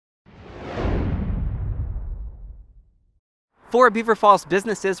4 Beaver Falls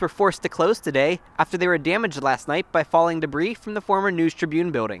businesses were forced to close today after they were damaged last night by falling debris from the former News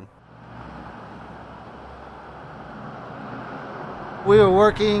Tribune building. We were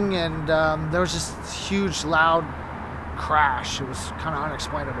working and there was just this huge loud crash. It was kind of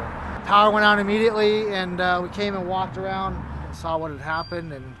unexplainable. Power went out immediately and we came and walked around and saw what had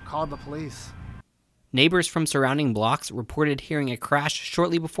happened and called the police. Neighbors from surrounding blocks reported hearing a crash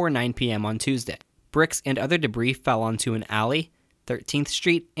shortly before 9 p.m. on Tuesday. Bricks and other debris fell onto an alley, 13th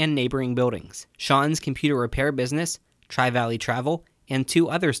Street, and neighboring buildings. Sean's computer repair business, Tri-Valley Travel, and 2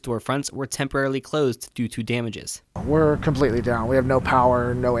 other storefronts were temporarily closed due to damages. We're completely down. We have no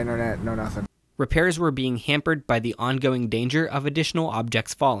power, no internet, no nothing. Repairs were being hampered by the ongoing danger of additional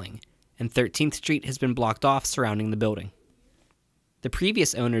objects falling, and 13th Street has been blocked off surrounding the building. The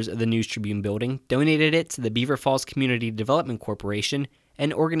previous owners of the News Tribune building donated it to the Beaver Falls Community Development Corporation,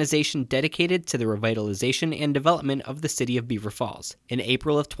 an organization dedicated to the revitalization and development of the city of Beaver Falls. In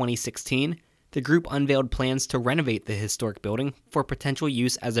April of 2016, the group unveiled plans to renovate the historic building for potential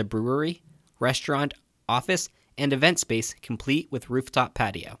use as a brewery, restaurant, office, and event space complete with rooftop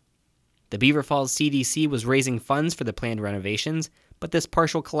patio. The Beaver Falls CDC was raising funds for the planned renovations, but this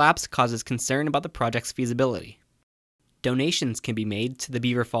partial collapse causes concern about the project's feasibility. Donations can be made to the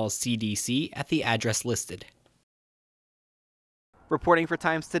Beaver Falls CDC at the address listed. Reporting for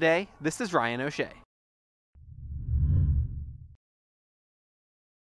Times Today, this is Ryan O'Shea.